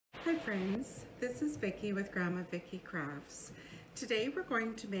Hi friends, this is Vicki with Grandma Vicki Crafts. Today we're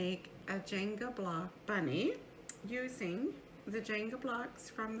going to make a Jenga block bunny using the Jenga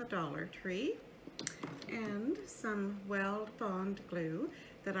blocks from the Dollar Tree and some Weld bond glue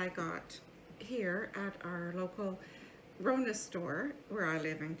that I got here at our local Rona store where I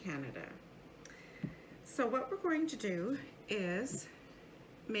live in Canada. So what we're going to do is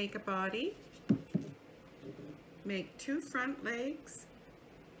make a body, make two front legs,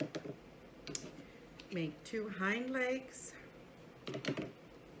 make two hind legs,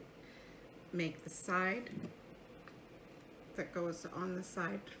 make the side that goes on the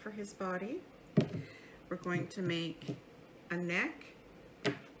side for his body. We're going to make a neck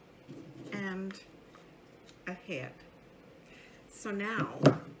and a head. So now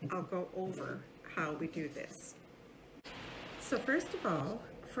I'll go over how we do this. So first of all,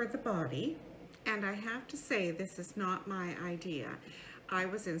 for the body, and I have to say this is not my idea. I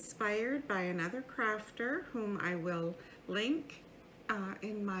was inspired by another crafter whom I will link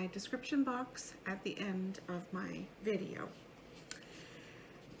in my description box at the end of my video.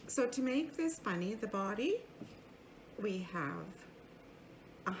 So to make this bunny, the body, we have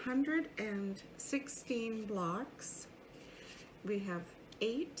 116 blocks. We have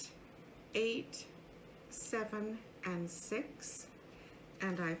 8, 8, 7, and 6,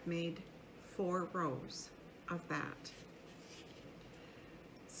 and I've made 4 rows of that.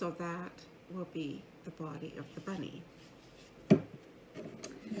 So that will be the body of the bunny.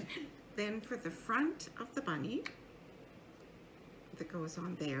 Then for the front of the bunny that goes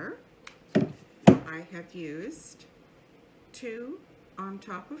on there, I have used 2 on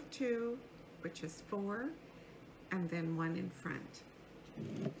top of 2, which is 4, and then 1 in front.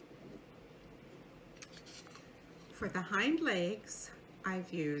 For the hind legs,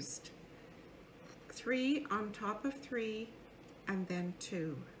 I've used 3 on top of 3, and then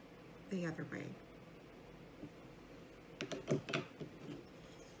 2 the other way.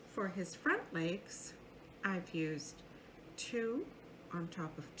 For his front legs, I've used 2 on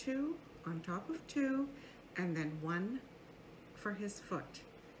top of 2, on top of 2, and then 1 for his foot.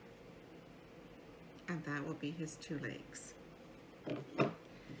 And that will be his 2 legs.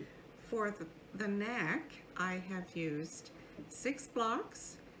 For the neck, I have used 6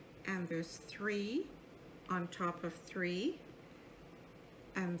 blocks, and there's 3 on top of 3,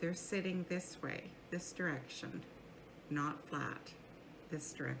 and they're sitting this way, this direction, not flat,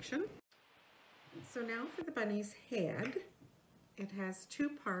 this direction. So now for the bunny's head, it has 2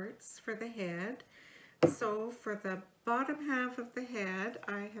 parts for the head. So for the bottom half of the head,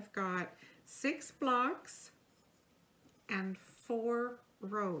 I have got 6 blocks and 4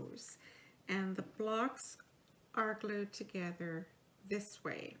 rows, and the blocks are glued together this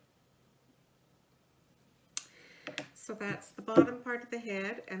way. So that's the bottom part of the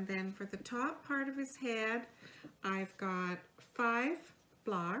head, and then for the top part of his head, I've got 5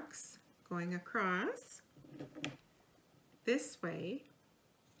 blocks going across this way,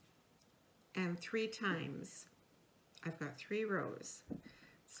 and 3 times. I've got 3 rows.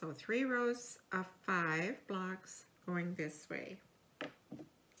 So 3 rows of 5 blocks going this way.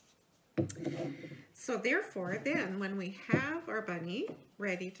 So therefore, then when we have our bunny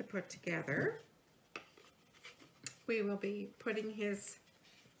ready to put together, we will be putting his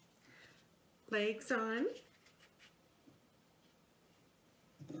legs on,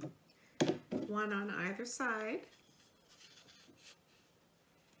 one on either side.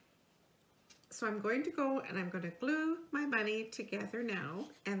 So I'm going to go and I'm going to glue my bunny together now,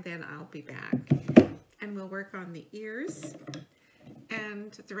 and then I'll be back and we'll work on the ears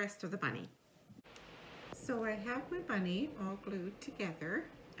and the rest of the bunny. So I have my bunny all glued together,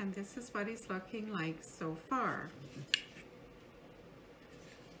 and this is what he's looking like so far.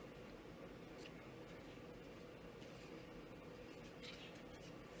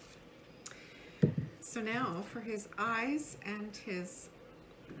 So now for his eyes and his,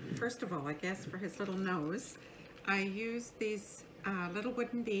 first of all, I guess for his little nose, I used these little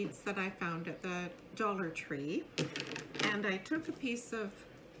wooden beads that I found at the Dollar Tree, and I took a piece of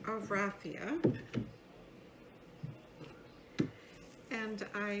Rafia and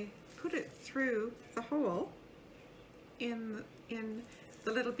I put it through the hole in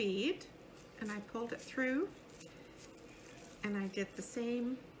the little bead, and I pulled it through, and I did the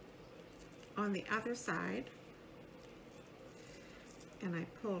same on the other side, and I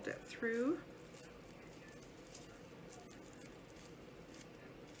pulled it through,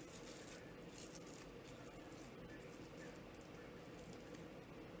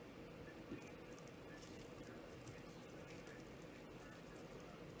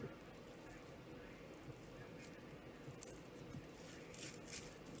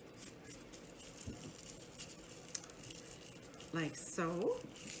 like so.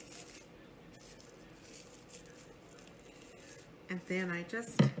 And then I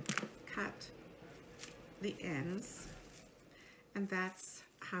just cut the ends, and that's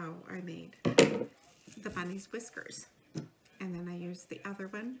how I made the bunny's whiskers. And then I used the other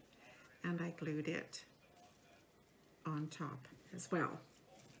one and I glued it on top as well.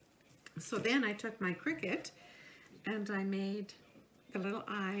 So then I took my Cricut and I made the little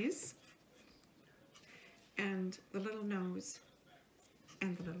eyes and the little nose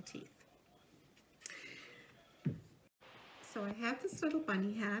and the little teeth. So I had this little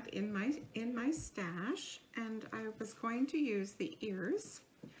bunny hat in my stash, and I was going to use the ears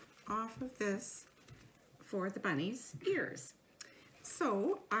off of this for the bunny's ears.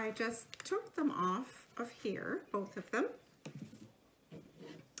 So I just took them off of here, both of them,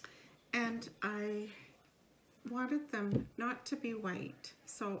 and I wanted them not to be white.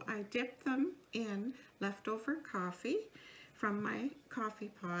 So I dipped them in leftover coffee from my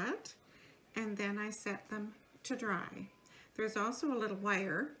coffee pot, and then I set them to dry. There's also a little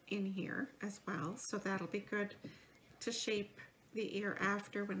wire in here as well, so that'll be good to shape the ear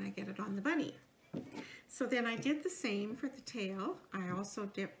after when I get it on the bunny. So then I did the same for the tail. I also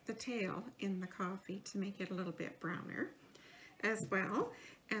dipped the tail in the coffee to make it a little bit browner as well.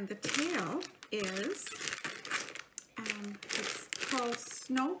 And the tail is, it's called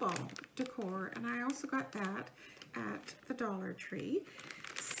Snowball decor, and I also got that at the Dollar Tree.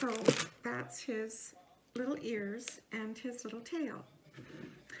 So that's his little ears and his little tail.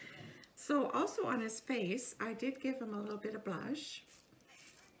 So also on his face, I did give him a little bit of blush.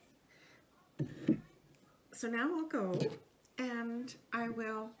 So now I'll go and I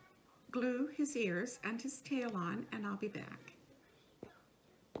will glue his ears and his tail on, and I'll be back.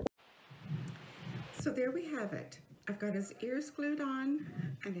 So there we have it. I've got his ears glued on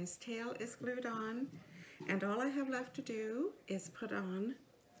and his tail is glued on, and all I have left to do is put on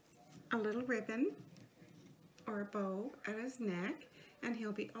a little ribbon or a bow at his neck, and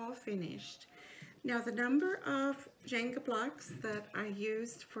he'll be all finished. Now the number of Jenga blocks that I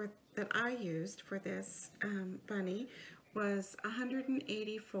used for this bunny was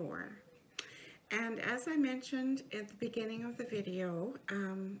 184. And as I mentioned at the beginning of the video,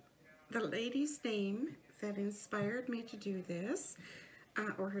 the lady's name that inspired me to do this,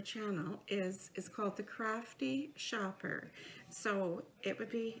 or her channel, is called the Crafty Shopper. So it would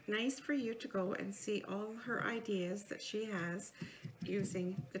be nice for you to go and see all her ideas that she has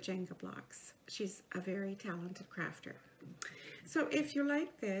using the Jenga blocks. She's a very talented crafter. So if you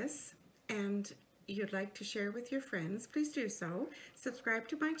like this and you'd like to share with your friends, please do so. Subscribe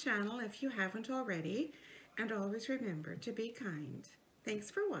to my channel if you haven't already, and always remember to be kind. Thanks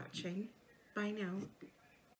for watching. Bye now.